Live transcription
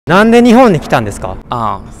なんで日本に来たんですか？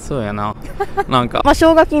ああ、そうやな。なんか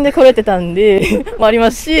奨学金で来れてたんでもありま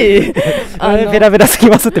すし、ベラベラすぎ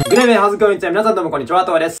ますって。グレメハズコミンチャー皆さんどうもこんにちは、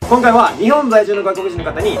TOYAです。今回は日本在住の外国人の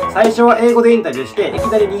方に最初は英語でインタビューしていき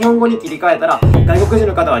なり日本語に切り替えたら外国人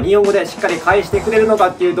の方は日本語でしっかり返してくれるのか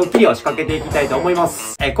っていうドッキリを仕掛けていきたいと思いま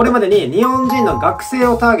す。これまでに日本人の学生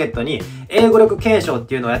をターゲットに英語力検証っ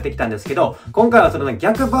ていうのをやってきたんですけど、今回はその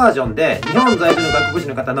逆バージョンで日本在住の外国人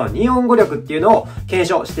の方の日本語力っていうのを検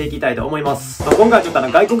証していきたいと思います。今回はちょっと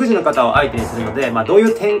外国人の方を相手にするので、どうい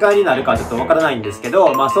う展開になるかちょっとわからないんですけ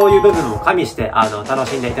ど、そういう部分も加味して楽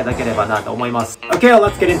しんでいただければなと思います。Okay,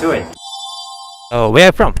 let's get into it. Oh, where are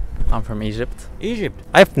you from? I'm from Egypt. Egypt.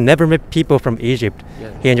 I've never met people from Egypt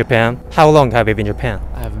here in Japan. How long have you been in Japan?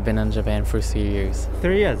 I've been in Japan for 3 years.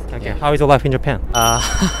 3 years. Okay. Yeah. How is your life in Japan?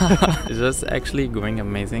 It's just actually going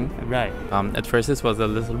amazing. Right. At first it was a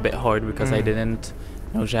little bit hard because I didn't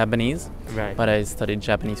know Japanese. Right. But I studied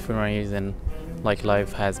Japanese for 1 year and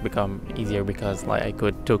life has become easier because I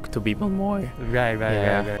could talk to people more. Right.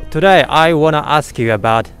 Today I wanna ask you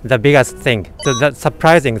about the biggest thing, the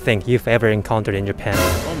surprising thing you've ever encountered in Japan.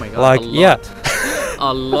 Oh my god!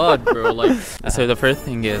 A lot, bro. So the first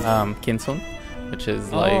thing is kinson, which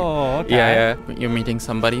is okay. You're meeting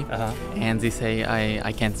somebody and they say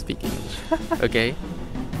I can't speak English, okay?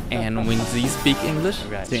 And when they speak English,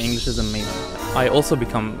 their English is amazing. I also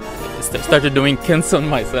started doing kinson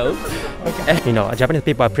myself. Okay. You know, Japanese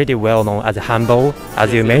people are pretty well known as humble,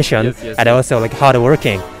 as you mentioned, and also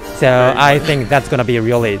hardworking. So I think that's gonna be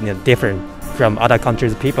really different from other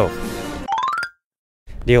countries' people.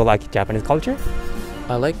 Do you like Japanese culture?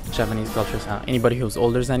 I like Japanese culture. Anybody who's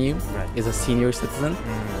older than you is a senior citizen,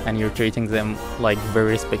 and you're treating them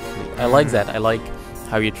very respectfully. I like that. I like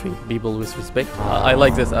how you treat people with respect. I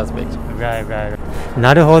like this aspect. Right.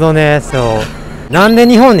 なるほどね。そう。なんで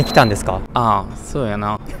日本に来たんですか？ああ、そうや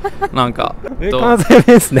な。なんか関西弁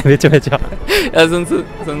ですね、めちゃめちゃ。いや、そ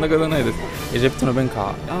んなことないです。エジプトの文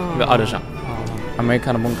化があるじゃん。アメリ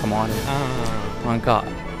カの文化もある。なんか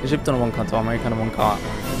エジプトの文化とアメリカの文化は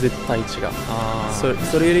絶対違う。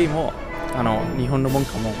それよりも日本の文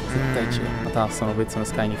化も絶対違う。またその別の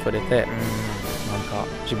世界に触れて、なんか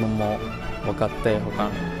自分も分かって他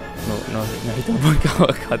の人の文化を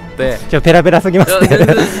分かって。ペラペラすぎますね。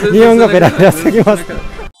日本語ペラペラすぎます。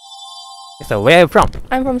So where are you from?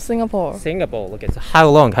 I'm from Singapore. Singapore. Look, so how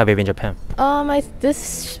long have you been in Japan?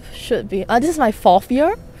 This is my 4th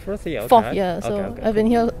year. 4th year. Okay. 4th year. So okay, I've been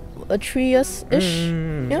here 3 years-ish.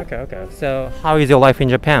 Yeah. Okay. So how is your life in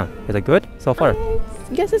Japan? Is it good so far?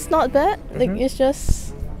 I guess it's not bad. It's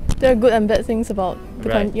just there are good and bad things about the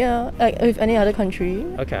country. Yeah, like with any other country.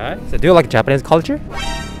 Okay. So do you like Japanese culture?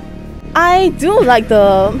 I do like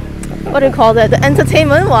the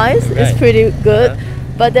entertainment-wise, it's pretty good.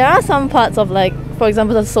 But there are some parts of for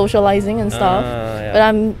example, the socializing and stuff, but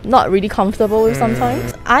I'm not really comfortable with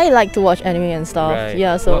sometimes. I like to watch anime and stuff. Right.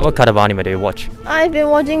 Yeah, so what kind of anime do you watch? I've been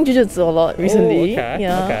watching Jujutsu a lot recently. Okay.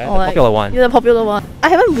 Yeah, The popular one. Yeah, the popular one. I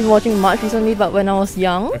haven't been watching much recently, but when I was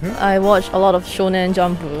young, I watched a lot of Shonen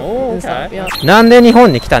Jump and stuff. Yeah. なんで日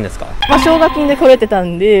本に来たんですか？奨学金で来れてた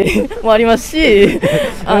んでもありますし、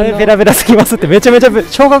ベラベラすぎますってめちゃめちゃ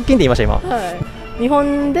奨学金って言いました今。日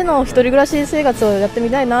本での一人暮らし生活をやって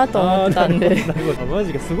みたいなと思ってたんで。なるほど、マ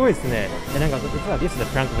ジかすごいですね。なんか実は this is a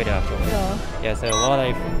prank video actually. Yeah. So what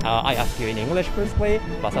I ask you in English firstly,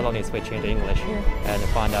 but suddenly switch into English and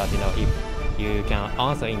find out if you can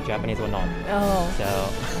answer in Japanese or not.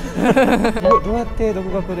 So どうやって独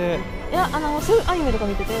学で？いやそういうアニメとか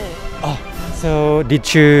見てて。So did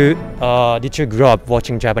you grow up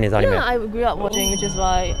watching Japanese anime? Yeah, I grew up watching, which is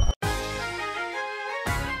why